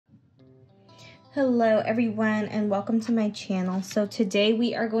Hello everyone and welcome to my channel. So today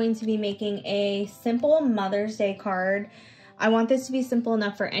we are going to be making a simple Mother's Day card. I want this to be simple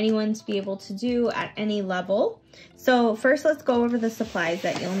enough for anyone to be able to do at any level. So first let's go over the supplies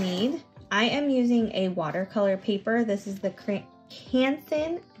that you'll need. I am using a watercolor paper. This is the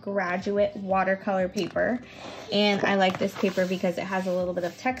Canson Graduate watercolor paper. And I like this paper because it has a little bit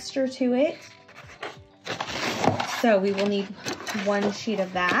of texture to it. So we will need one sheet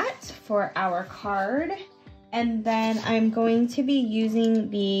of that for our card. And then I'm going to be using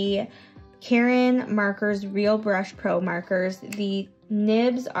the Caron markers, Real Brush Pro markers. The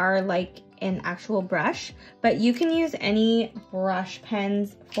nibs are like an actual brush, but you can use any brush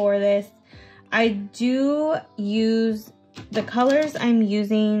pens for this. I do use, the colors I'm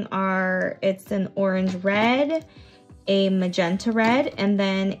using are, it's an orange red, a magenta red, and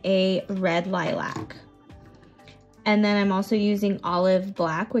then a red lilac. And then I'm also using olive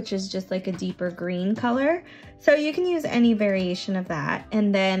black, which is just like a deeper green color. So you can use any variation of that.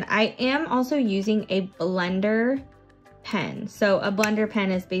 And then I am also using a blender pen. So a blender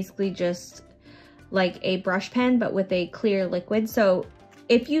pen is basically just like a brush pen, but with a clear liquid. So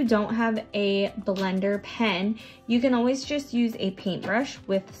if you don't have a blender pen, you can always just use a paintbrush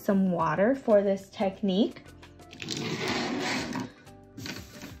with some water for this technique.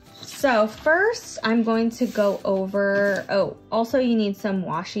 So first I'm going to go over, also you need some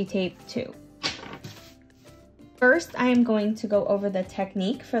washi tape too. First I am going to go over the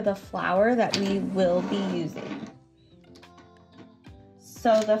technique for the flower that we will be using.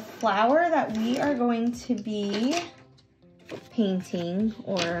 So the flower that we are going to be painting,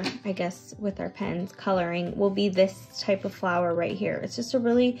 or I guess with our pens coloring, will be this type of flower right here. It's just a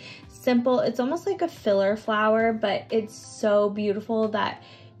really simple, it's almost like a filler flower, but it's so beautiful that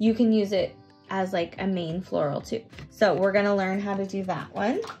you can use it as like a main floral too. So we're gonna learn how to do that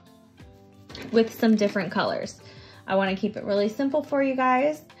one with some different colors. I wanna keep it really simple for you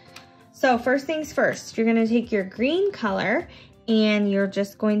guys. So first things first, you're gonna take your green color and you're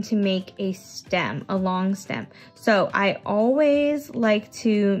just going to make a stem, a long stem. So I always like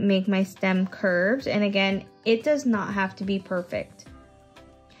to make my stem curved, and again, it does not have to be perfect.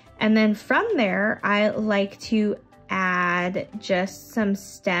 And then from there, I like to add just some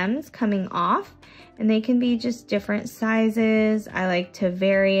stems coming off, and they can be just different sizes. I like to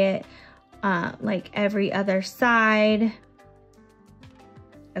vary it like every other side.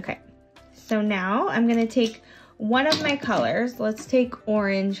 Okay, so now I'm gonna take one of my colors. Let's take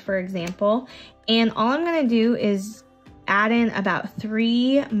orange for example, and all I'm gonna do is add in about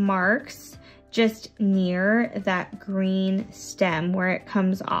 3 marks just near that green stem where it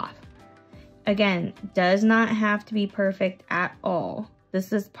comes off. Again, does not have to be perfect at all.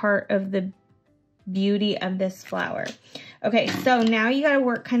 This is part of the beauty of this flower. Okay, so now you gotta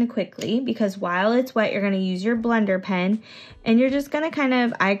work kind of quickly because while it's wet, you're gonna use your blender pen and you're just gonna kind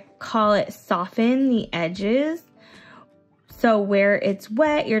of, I call it soften the edges. So where it's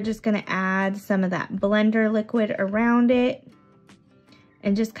wet, you're just gonna add some of that blender liquid around it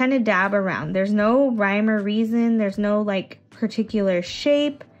and just kind of dab around. There's no rhyme or reason. There's no like particular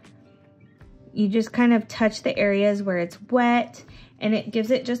shape. You just kind of touch the areas where it's wet and it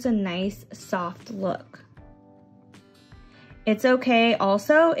gives it just a nice soft look. It's okay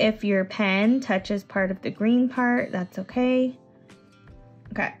also if your pen touches part of the green part, that's okay.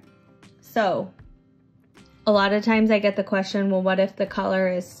 Okay, so a lot of times I get the question, well, what if the color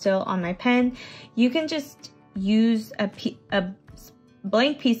is still on my pen? You can just use a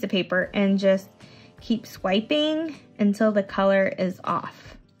blank piece of paper and just keep swiping until the color is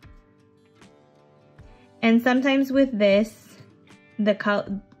off. And sometimes with this, the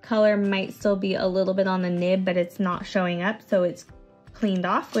color might still be a little bit on the nib, but it's not showing up, so it's cleaned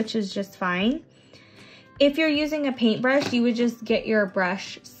off, which is just fine. If you're using a paintbrush, you would just get your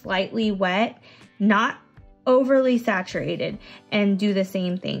brush slightly wet, not overly saturated, and do the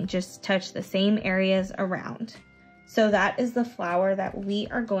same thing. Just touch the same areas around. So that is the flower that we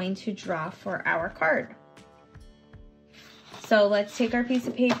are going to draw for our card. So let's take our piece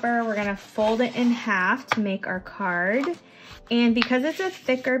of paper, we're gonna fold it in half to make our card. And because it's a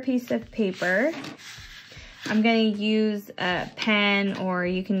thicker piece of paper, I'm gonna use a pen, or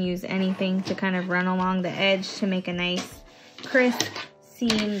you can use anything to kind of run along the edge to make a nice crisp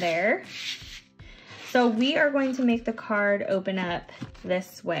seam there. So we are going to make the card open up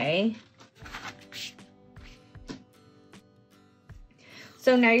this way.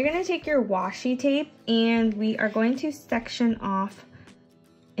 So now you're gonna take your washi tape and we are going to section off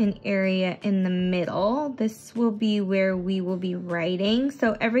an area in the middle. This will be where we will be writing.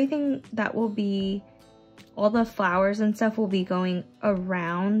 So everything that will be all the flowers and stuff will be going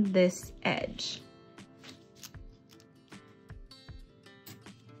around this edge.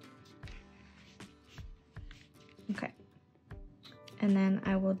 Okay, and then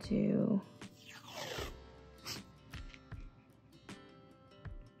I will do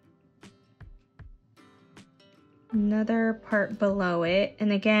another part below it.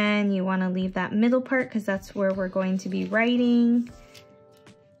 And again, you want to leave that middle part because that's where we're going to be writing.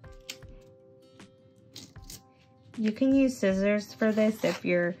 You can use scissors for this if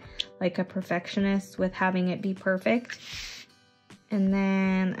you're like a perfectionist with having it be perfect. And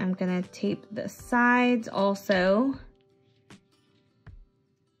then I'm gonna tape the sides also.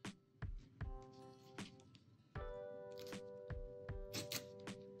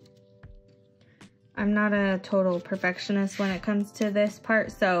 I'm not a total perfectionist when it comes to this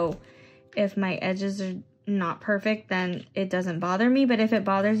part, so if my edges are not perfect, then it doesn't bother me. But if it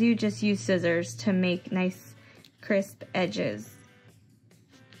bothers you, just use scissors to make nice, crisp edges.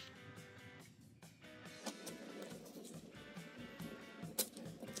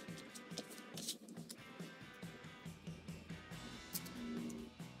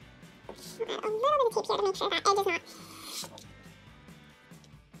 A little bit of tape here to make sure that edge is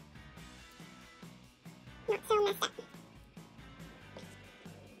not so messed up.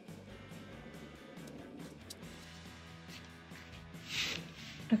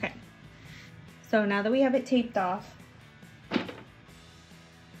 Okay, so now that we have it taped off,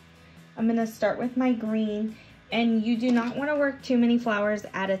 I'm gonna start with my green, and you do not wanna work too many flowers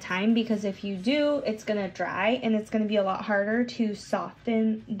at a time because if you do, it's gonna dry and it's gonna be a lot harder to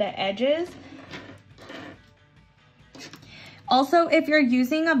soften the edges. Also, if you're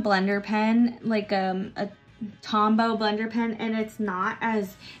using a blender pen, like a Tombow blender pen, and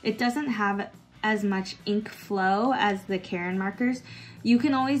it doesn't have as much ink flow as the Karen markers, you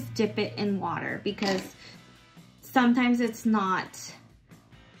can always dip it in water because sometimes it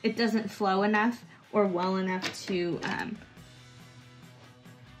doesn't flow enough or well enough to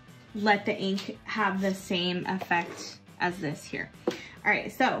let the ink have the same effect as this here. All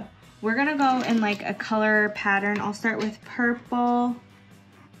right, so we're gonna go in like a color pattern. I'll start with purple,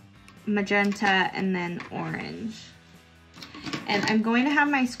 magenta, and then orange. And I'm going to have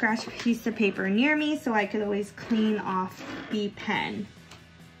my scratch piece of paper near me so I could always clean off the pen,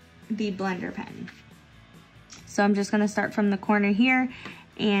 the blender pen. So I'm just gonna start from the corner here,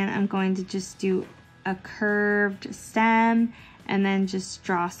 and I'm going to just do a curved stem and then just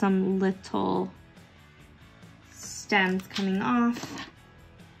draw some little stems coming off.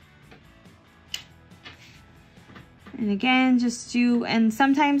 And again, just do, and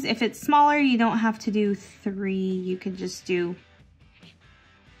sometimes if it's smaller, you don't have to do 3. You could just do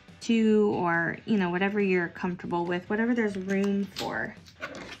 2 or, you know, whatever you're comfortable with, whatever there's room for.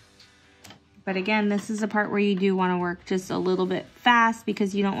 But again, this is a part where you do want to work just a little bit fast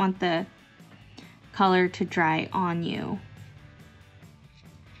because you don't want the color to dry on you.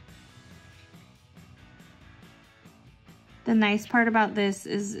 The nice part about this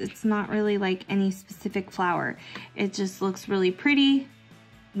is it's not really like any specific flower. It just looks really pretty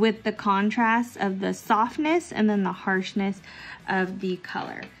with the contrast of the softness and then the harshness of the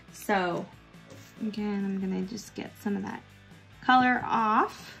color. So again, I'm gonna just get some of that color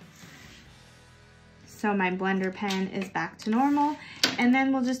off. So my blender pen is back to normal, and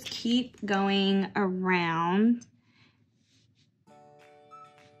then we'll just keep going around.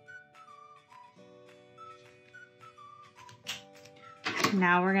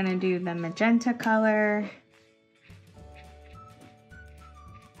 Now we're gonna do the magenta color.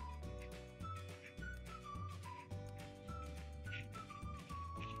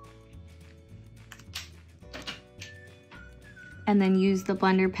 And then use the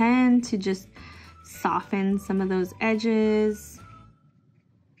blender pen to just soften some of those edges.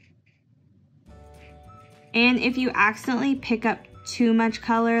 And if you accidentally pick up too much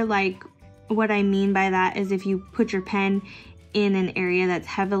color, like what I mean by that is if you put your pen in an area that's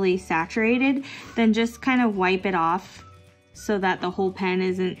heavily saturated, then just kind of wipe it off so that the whole pen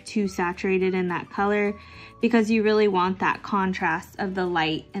isn't too saturated in that color, because you really want that contrast of the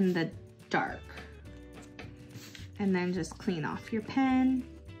light and the dark. And then just clean off your pen,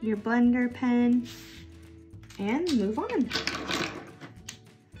 your blender pen, and move on.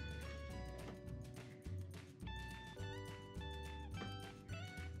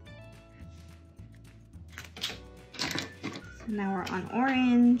 So now we're on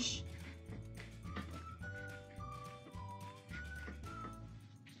orange.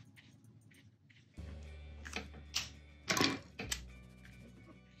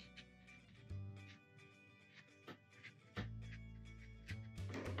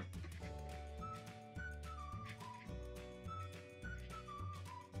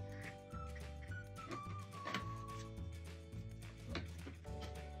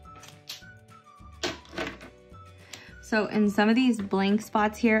 So in some of these blank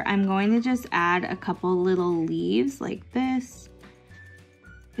spots here, I'm going to just add a couple little leaves like this.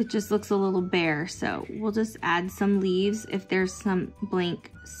 It just looks a little bare, so we'll just add some leaves if there's some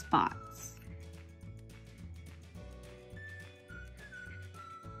blank spots.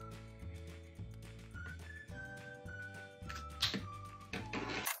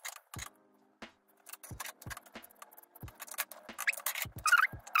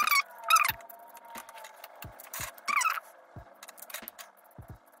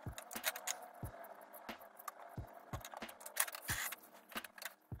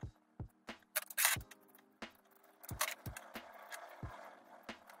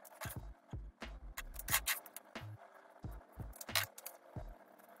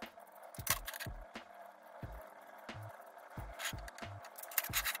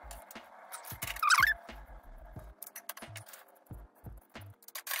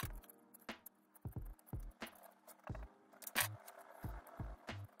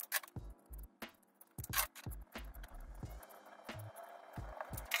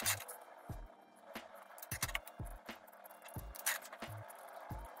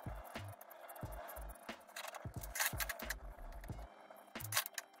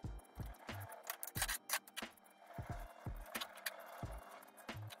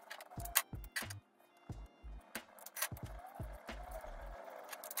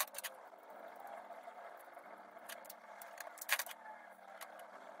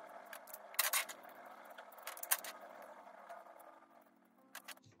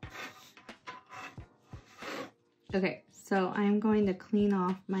 Okay, so I'm going to clean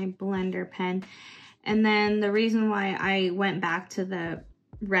off my blender pen. And then the reason why I went back to the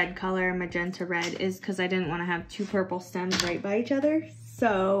red color, magenta red, is because I didn't want to have two purple stems right by each other.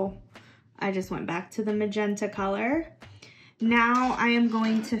 So I just went back to the magenta color. Now I am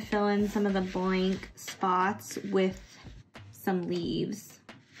going to fill in some of the blank spots with some leaves.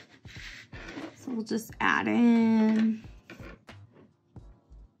 So we'll just add in.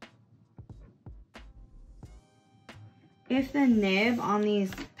 If the nib on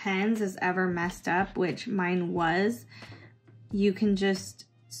these pens is ever messed up, which mine was, you can just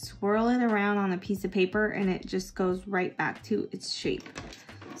swirl it around on a piece of paper and it just goes right back to its shape.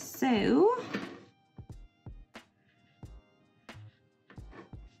 So,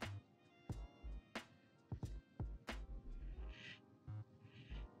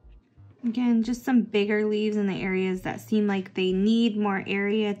 again, just some bigger leaves in the areas that seem like they need more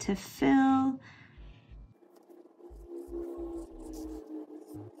area to fill.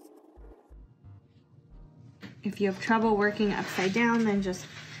 If you have trouble working upside down, then just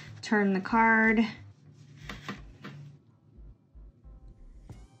turn the card.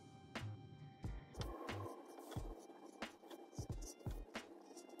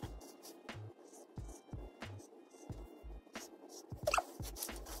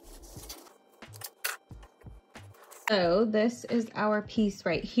 So this is our piece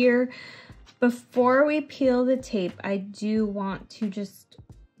right here. Before we peel the tape, I do want to just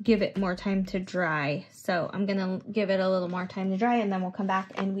give it more time to dry. So I'm gonna give it a little more time to dry and then we'll come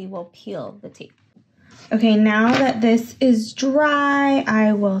back and we will peel the tape. Okay, now that this is dry,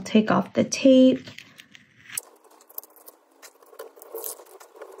 I will take off the tape.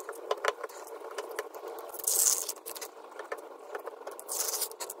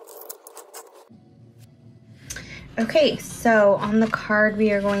 Okay, so on the card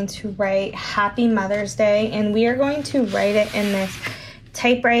we are going to write Happy Mother's Day, and we are going to write it in this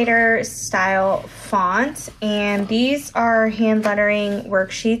typewriter style font, and these are hand lettering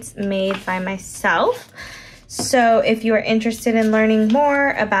worksheets made by myself. So if you are interested in learning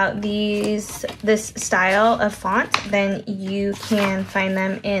more about this style of font, then you can find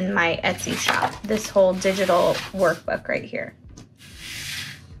them in my Etsy shop, this whole digital workbook right here.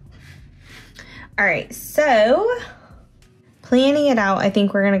 All right, so planning it out, I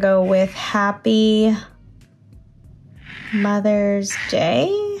think we're gonna go with Happy Mother's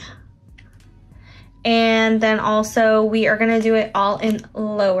Day. And then also we are gonna do it all in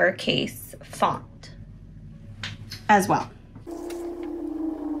lowercase font as well.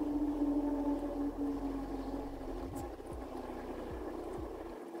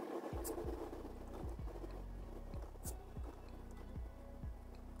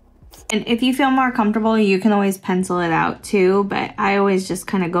 And if you feel more comfortable, you can always pencil it out too, but I always just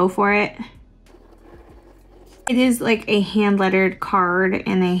kind of go for it. It is like a hand-lettered card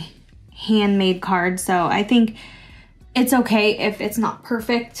and a handmade card, so I think it's okay if it's not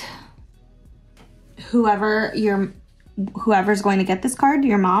perfect. Whoever's going to get this card,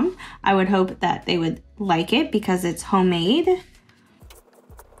 your mom, I would hope that they would like it because it's homemade.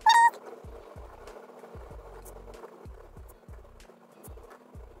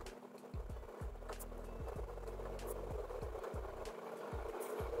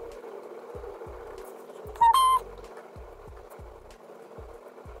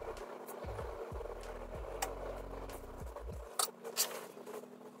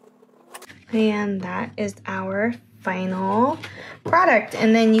 And that is our final product.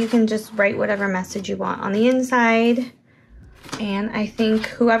 And then you can just write whatever message you want on the inside. And I think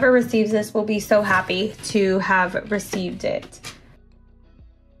whoever receives this will be so happy to have received it.